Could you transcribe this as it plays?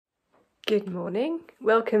Good morning,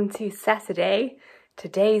 welcome to Saturday.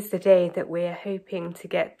 Today's the day that we're hoping to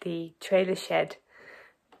get the trailer shed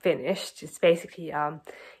finished. It's basically,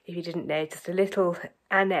 if you didn't know, just a little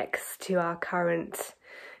annex to our current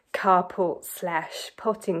carport /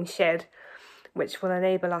 potting shed, which will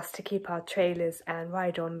enable us to keep our trailers and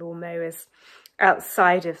ride-on lawnmowers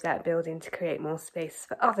outside of that building to create more space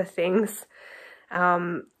for other things.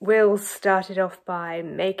 Will started off by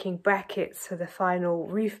making brackets for the final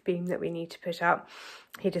roof beam that we need to put up.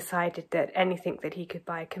 He decided that anything that he could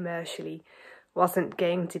buy commercially wasn't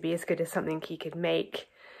going to be as good as something he could make.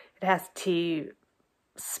 It has to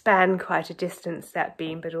span quite a distance, that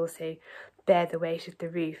beam, but also bear the weight of the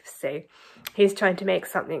roof. So he's trying to make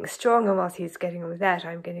something strong, and whilst he's getting on with that,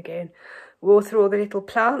 I'm going to go and water all the little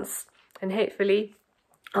plants, and hopefully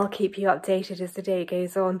I'll keep you updated as the day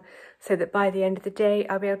goes on, so that by the end of the day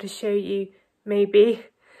I'll be able to show you maybe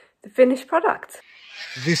the finished product.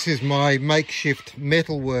 This is my makeshift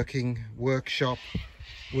metalworking workshop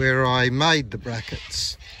where I made the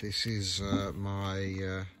brackets. This is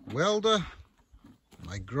my welder,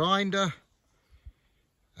 my grinder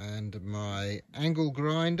and my angle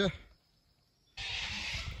grinder.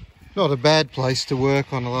 Not a bad place to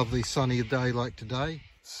work on a lovely sunny day like today.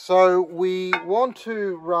 So we want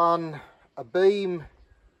to run a beam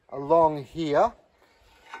along here,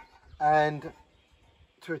 and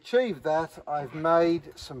to achieve that I've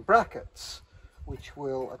made some brackets which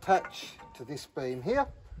will attach to this beam here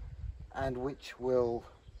and which will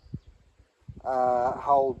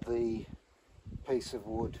hold the piece of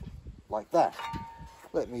wood like that.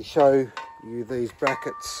 Let me show you these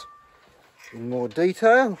brackets in more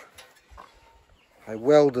detail. I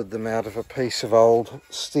welded them out of a piece of old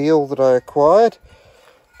steel that I acquired.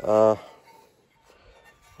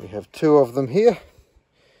 We have two of them here.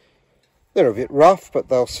 They're a bit rough, but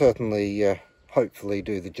they'll certainly, hopefully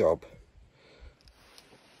do the job.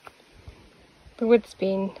 The wood's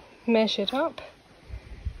been measured up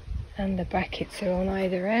and the brackets are on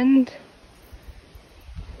either end.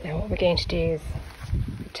 Now what we're going to do is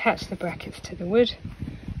attach the brackets to the wood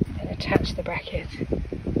and attach the bracket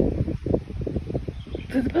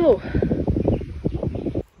to the pole.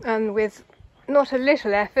 And with not a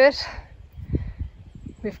little effort,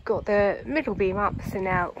 we've got the middle beam up, so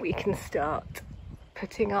now we can start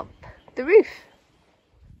putting up the roof.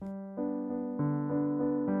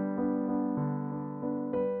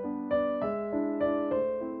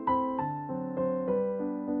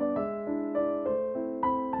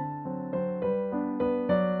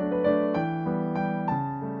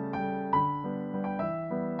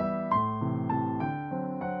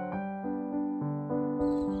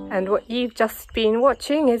 And what you've just been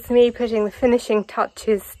watching is me putting the finishing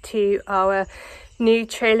touches to our new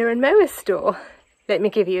trailer and mower store. Let me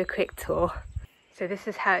give you a quick tour. So this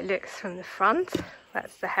is how it looks from the front.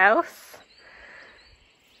 That's the house.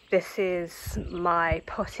 This is my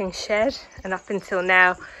potting shed, and up until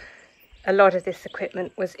now a lot of this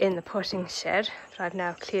equipment was in the potting shed, but I've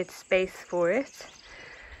now cleared space for it.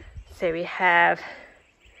 So we have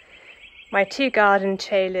my two garden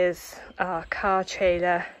trailers, our car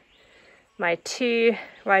trailer, my two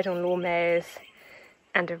ride-on lawnmowers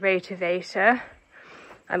and a rotavator.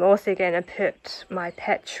 I'm also going to put my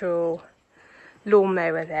petrol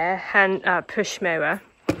lawnmower there, push mower,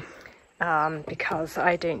 because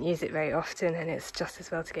I don't use it very often and it's just as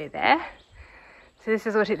well to go there. So this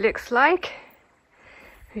is what it looks like.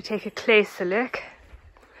 If we take a closer look,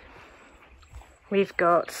 we've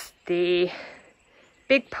got the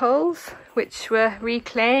big poles which were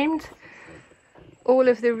reclaimed, all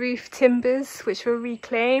of the roof timbers which were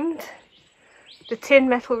reclaimed, the tin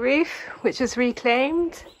metal roof which was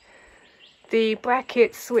reclaimed, the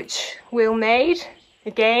brackets which Will made,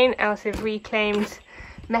 again out of reclaimed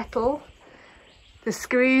metal, the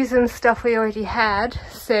screws and stuff we already had,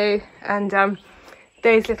 so, and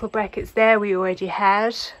those little brackets there we already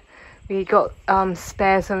had. We got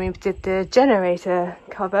spares when we did the generator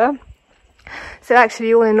cover. So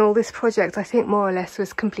actually, all in all, this project I think more or less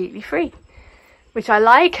was completely free, which I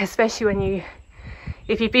like, especially when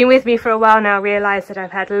if you've been with me for a while now, realise that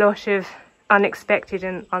I've had a lot of unexpected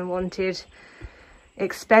and unwanted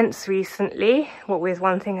expense recently, what with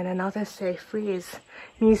one thing and another, so free is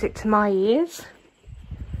music to my ears.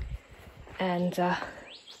 And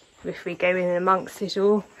if we go in amongst it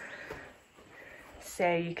all,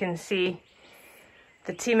 so you can see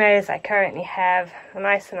the two mowers I currently have are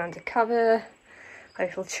nice and undercover. My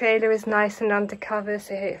little trailer is nice and undercover,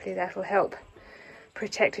 so hopefully that will help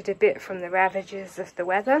protect it a bit from the ravages of the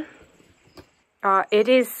weather. It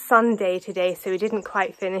is Sunday today, so we didn't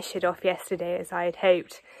quite finish it off yesterday as I had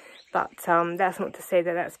hoped, But that's not to say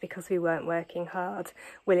that that's because we weren't working hard.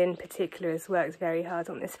 Will in particular has worked very hard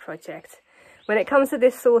on this project. When it comes to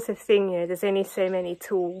this sort of thing, you know, there's only so many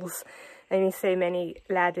tools, only so many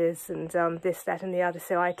ladders and this, that and the other,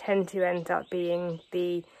 so I tend to end up being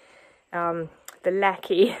the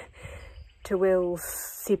lackey to Will's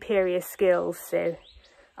superior skills. So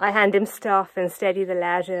I hand him stuff and steady the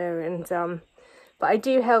ladder, and but I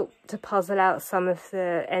do help to puzzle out some of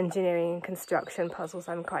the engineering and construction puzzles.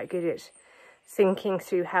 I'm quite good at thinking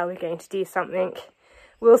through how we're going to do something.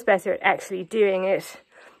 Will's better at actually doing it,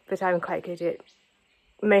 but I'm quite good at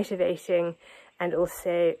motivating and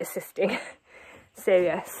also assisting. So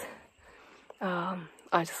yes, I'm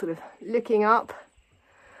just sort of looking up.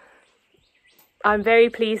 I'm very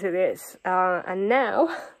pleased with it, and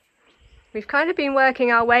now we've kind of been working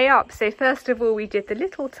our way up. So first of all, we did the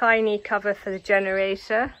little tiny cover for the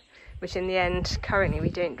generator, which in the end currently we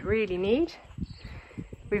don't really need.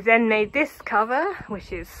 We've then made this cover,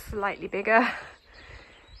 which is slightly bigger,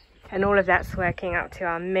 and all of that's working up to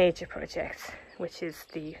our major project, which is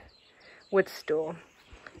the wood store.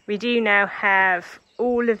 We do now have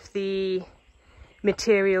all of the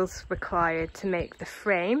materials required to make the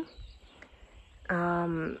frame.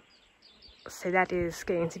 So that is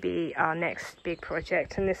going to be our next big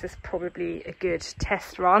project, and this is probably a good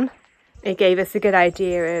test run. It gave us a good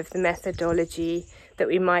idea of the methodology that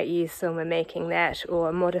we might use when we're making that, or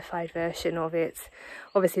a modified version of it.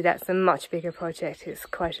 Obviously that's a much bigger project, it's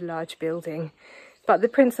quite a large building, but the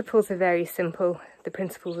principles are very simple, the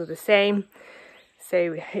principles are the same.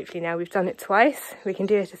 So hopefully now we've done it twice, we can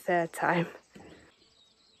do it a third time.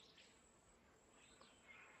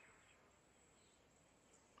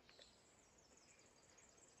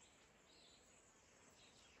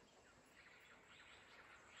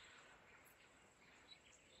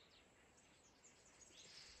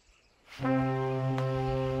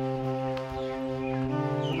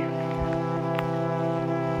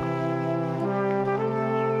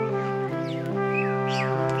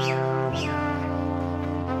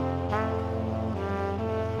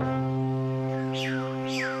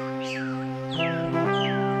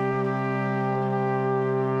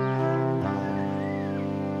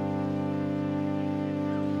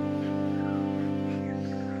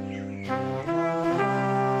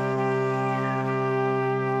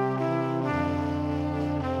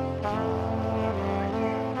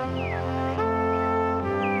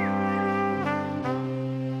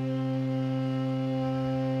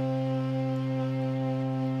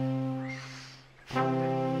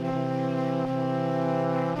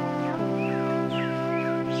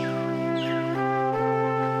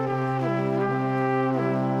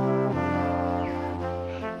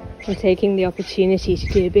 I'm taking the opportunity to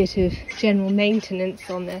do a bit of general maintenance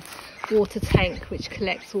on the water tank which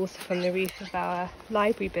collects water from the roof of our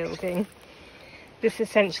library building. This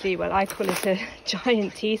essentially, well, I call it a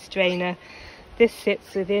giant tea strainer. This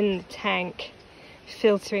sits within the tank,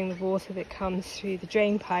 filtering the water that comes through the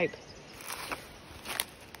drain pipe.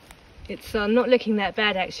 It's not looking that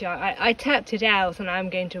bad actually. I tapped it out and I'm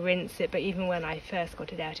going to rinse it, but even when I first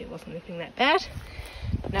got it out it wasn't looking that bad.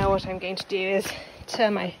 Now what I'm going to do is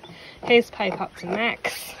turn my hose pipe up to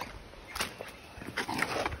max,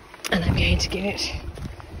 and I'm going to give it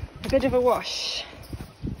a bit of a wash.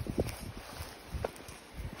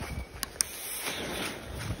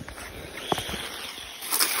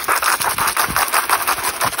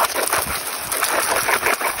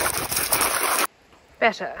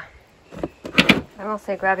 Better. I'm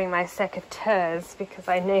also grabbing my secateurs because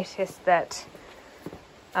I noticed that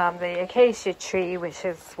the acacia tree, which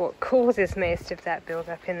is what causes most of that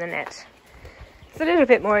build-up in the net, it's a little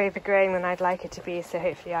bit more overgrown than I'd like it to be, so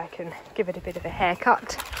hopefully I can give it a bit of a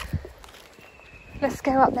haircut. Let's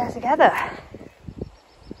go up there together.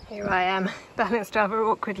 Here I am, balanced rather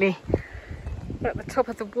awkwardly at the top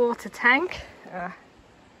of the water tank.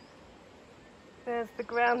 There's the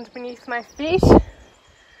ground beneath my feet.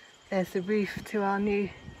 There's the roof to our new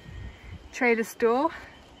trailer store.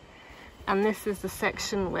 And this is the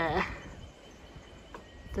section where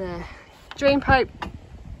the drain pipe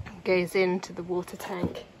goes into the water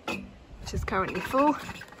tank, which is currently full.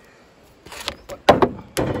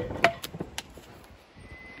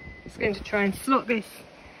 Just going to try and slot this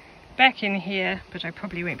back in here, but I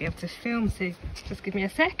probably won't be able to film, so just give me a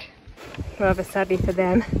sec. Rather sadly for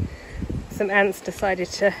them, some ants decided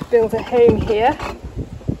to build a home here.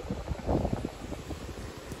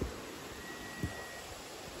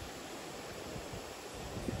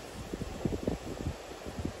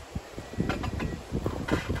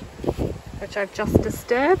 Which I've just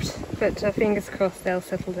disturbed, but fingers crossed they'll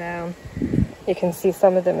settle down. You can see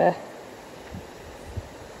some of them are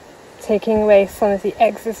taking away some of the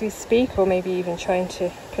eggs as we speak, or maybe even trying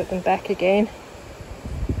to put them back again.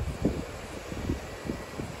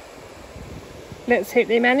 Let's hope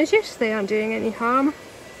they manage it. They aren't doing any harm.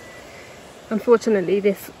 Unfortunately,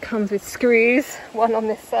 this comes with screws, one on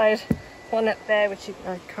this side, one up there, which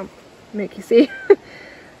I can't make you see.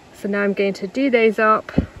 So now I'm going to do those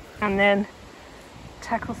up and then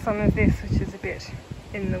tackle some of this, which is a bit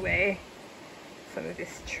in the way, some of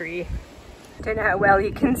this tree. Don't know how well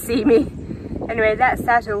you can see me. Anyway, that's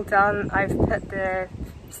that all done. I've put the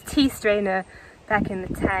tea strainer back in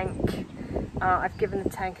the tank. I've given the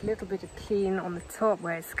tank a little bit of clean on the top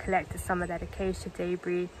where it's collected some of that acacia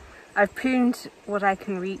debris. I've pruned what I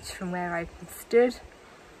can reach from where I've stood.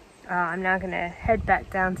 I'm now going to head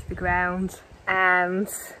back down to the ground, and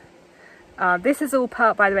this is all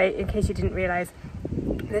part, by the way, in case you didn't realise,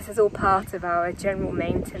 this is all part of our general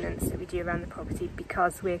maintenance that we do around the property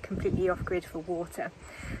because we're completely off-grid for water.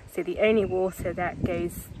 So the only water that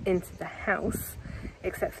goes into the house,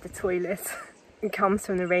 except for the toilet, comes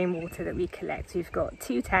from the rainwater that we collect. We've got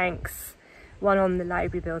 2 tanks, one on the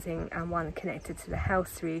library building and one connected to the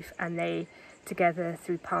house roof, and they together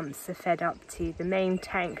through pumps are fed up to the main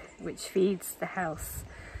tank which feeds the house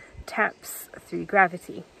taps through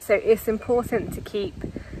gravity. So it's important to keep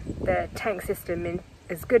the tank system in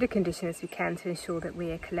as good a condition as we can to ensure that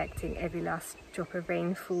we are collecting every last drop of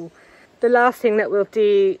rainfall. The last thing that we'll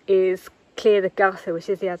do is clear the gutter, which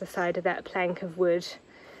is the other side of that plank of wood,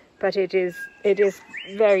 but it is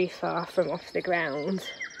very far from off the ground.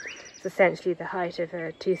 It's essentially the height of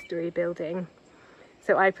a 2-storey building.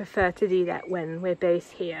 So I prefer to do that when we're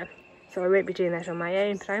both here. So I won't be doing that on my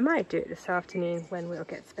own, but I might do it this afternoon when Will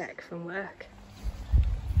gets back from work.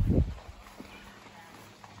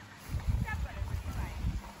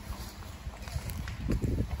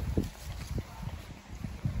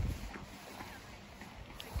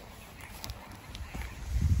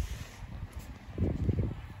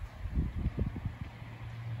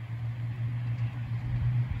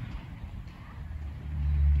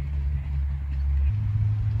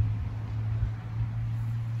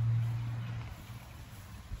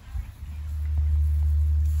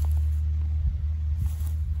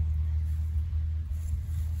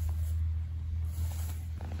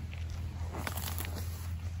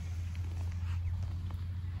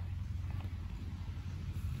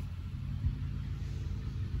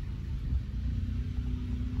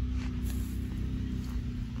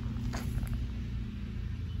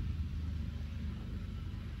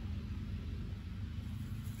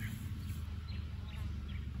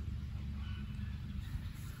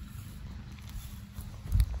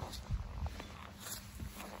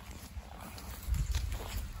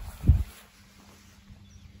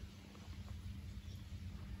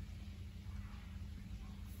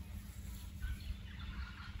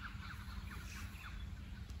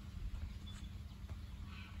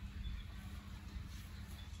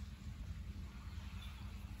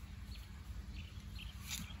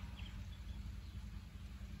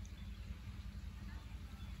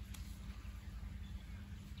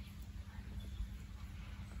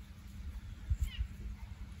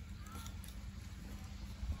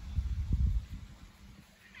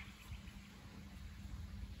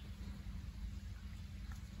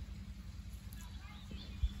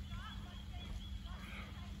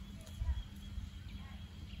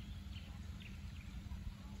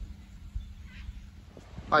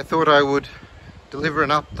 I thought I would deliver an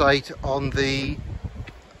update on the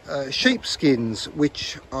sheepskins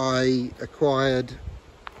which I acquired,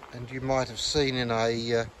 and you might have seen in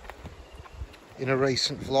a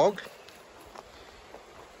recent vlog.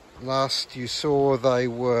 Last you saw they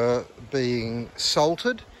were being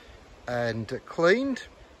salted and cleaned,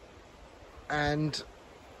 and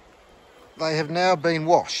they have now been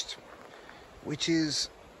washed, which is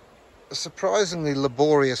a surprisingly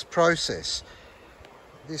laborious process.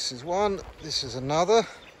 This is one, this is another,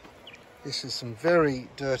 this is some very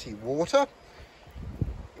dirty water,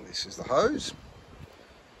 this is the hose,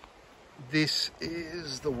 this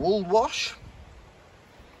is the wool wash,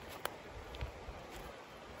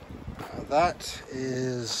 that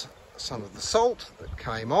is some of the salt that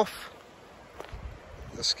came off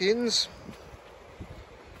the skins,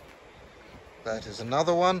 that is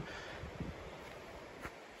another one.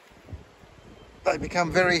 They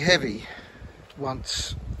become very heavy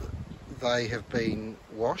once they have been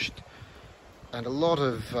washed, and a lot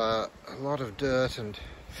of dirt and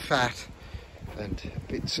fat and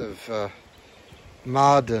bits of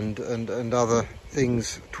mud and other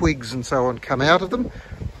things, twigs and so on, come out of them,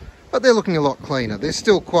 but they're looking a lot cleaner. There's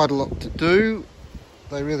still quite a lot to do.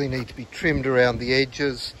 They really need to be trimmed around the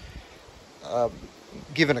edges.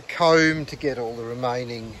 given a comb to get all the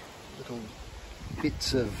remaining little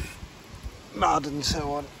bits of mud and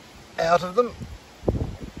so on out of them.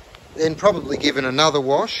 Then probably given another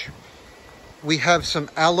wash. We have some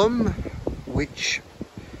alum which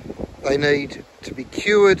they need to be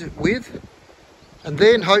cured with, and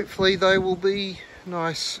then hopefully they will be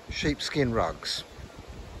nice sheepskin rugs.